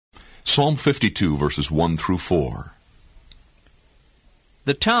Psalm 52, verses 1 through 4.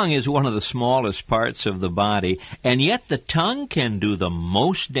 The tongue is one of the smallest parts of the body, and yet the tongue can do the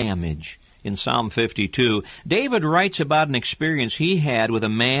most damage. In Psalm 52, David writes about an experience he had with a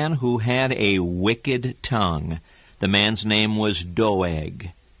man who had a wicked tongue. The man's name was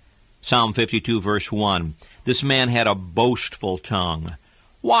Doeg. Psalm 52, verse 1, this man had a boastful tongue.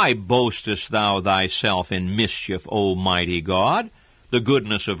 Why boastest thou thyself in mischief, O mighty God? The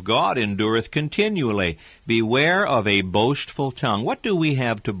goodness of God endureth continually. Beware of a boastful tongue. What do we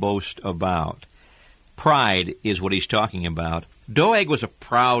have to boast about? Pride is what he's talking about. Doeg was a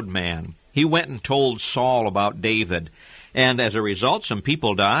proud man. He went and told Saul about David, and as a result, some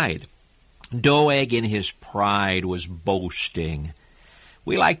people died. Doeg, in his pride, was boasting.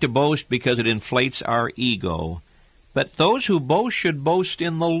 We like to boast because it inflates our ego, but those who boast should boast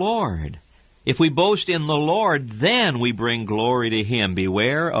in the Lord. If we boast in the Lord, then we bring glory to Him.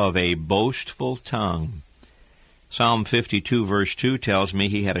 Beware of a boastful tongue. Psalm 52, verse 2 tells me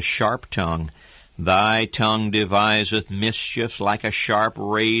he had a sharp tongue. Thy tongue deviseth mischiefs like a sharp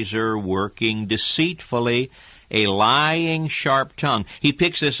razor, working deceitfully, a lying sharp tongue. He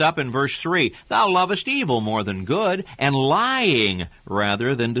picks this up in verse 3. Thou lovest evil more than good, and lying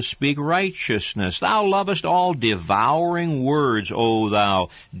rather than to speak righteousness. Thou lovest all devouring words, O thou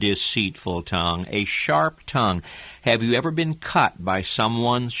deceitful tongue. A sharp tongue. Have you ever been cut by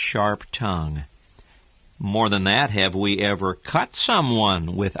someone's sharp tongue? More than that, have we ever cut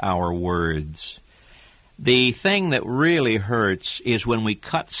someone with our words? The thing that really hurts is when we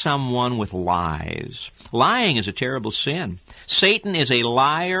cut someone with lies. Lying is a terrible sin. Satan is a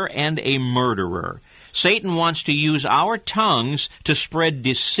liar and a murderer. Satan wants to use our tongues to spread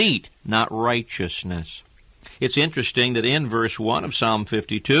deceit, not righteousness. It's interesting that in verse 1 of Psalm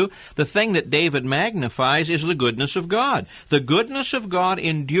 52, the thing that David magnifies is the goodness of God. The goodness of God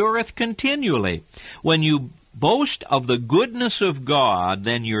endureth continually. When you boast of the goodness of God,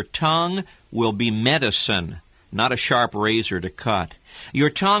 then your tongue will be medicine, not a sharp razor to cut. Your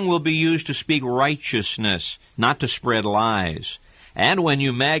tongue will be used to speak righteousness, not to spread lies. And when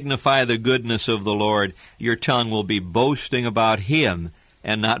you magnify the goodness of the Lord, your tongue will be boasting about Him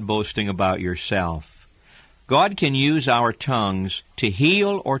and not boasting about yourself. God can use our tongues to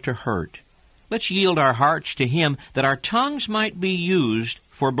heal or to hurt. Let's yield our hearts to Him that our tongues might be used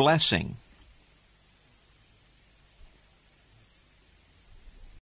for blessing.